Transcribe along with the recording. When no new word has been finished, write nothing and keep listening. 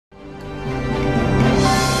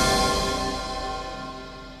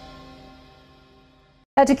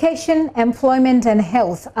Education, employment and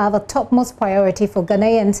health are the topmost priority for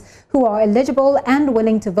Ghanaians who are eligible and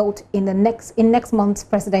willing to vote in next month's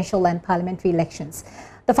presidential and parliamentary elections.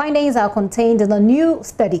 The findings are contained in a new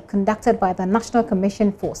study conducted by the National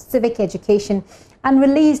Commission for Civic Education and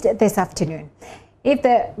released this afternoon.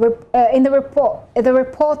 The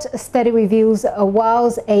report study reveals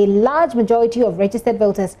whilst a large majority of registered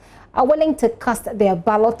voters are willing to cast their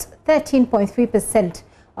ballot, 13.3%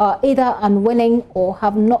 are either unwilling or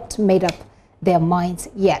have not made up their minds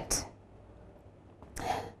yet.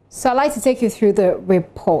 So I'd like to take you through the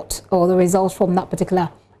report or the results from that particular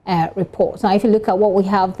report. Now, if you look at what we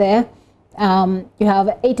have there, you have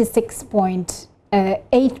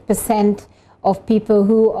 86.8% of people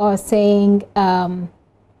who are saying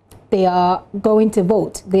they are going to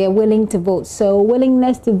vote, they are willing to vote. So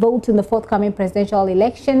willingness to vote in the forthcoming presidential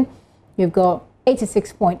election, you've got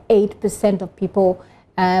 86.8% of people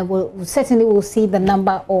certainly will see the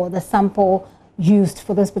number or the sample used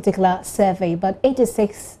for this particular survey, but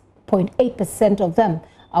 86.8% of them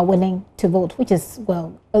are willing to vote, which is,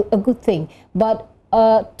 well, a good thing. But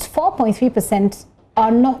 4.3%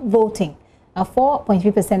 are not voting.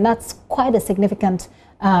 4.3%, that's quite a significant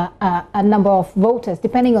a number of voters,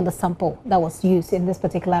 depending on the sample that was used in this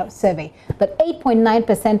particular survey. But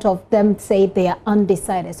 8.9% of them say they are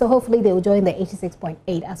undecided. So hopefully they will join the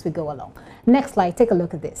 86.8 as we go along. Next slide, take a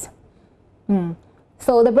look at this.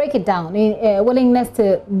 So to break it down, willingness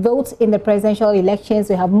to vote in the presidential elections,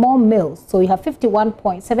 we have more males. So we have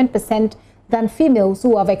 51.7% than females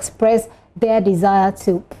who have expressed their desire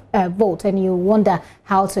to vote, and you wonder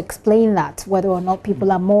how to explain that, whether or not people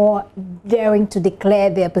are more daring to declare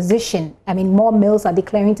their position. I mean, more males are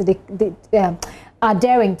daring to declare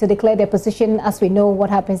their position, as we know what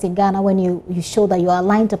happens in Ghana when you show that you are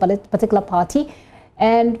aligned to a particular party.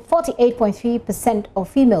 And 48.3% of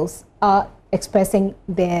females are expressing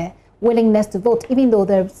their willingness to vote, even though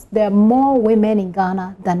there are more women in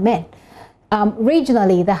Ghana than men.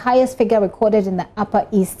 Regionally, the highest figure recorded in the Upper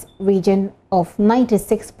East region of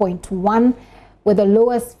 96.1, with the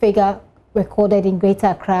lowest figure recorded in Greater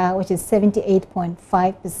Accra, which is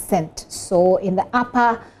 78.5%. So in the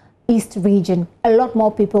Upper East region, a lot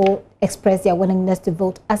more people express their willingness to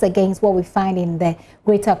vote as against what we find in the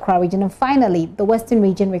Greater Accra region. And finally, the Western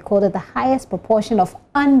region recorded the highest proportion of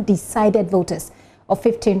undecided voters, of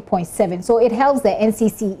 15.7. So it helps the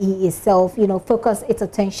NCCE itself, focus its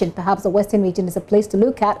attention. Perhaps the Western region is a place to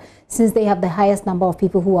look at, since they have the highest number of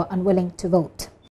people who are unwilling to vote.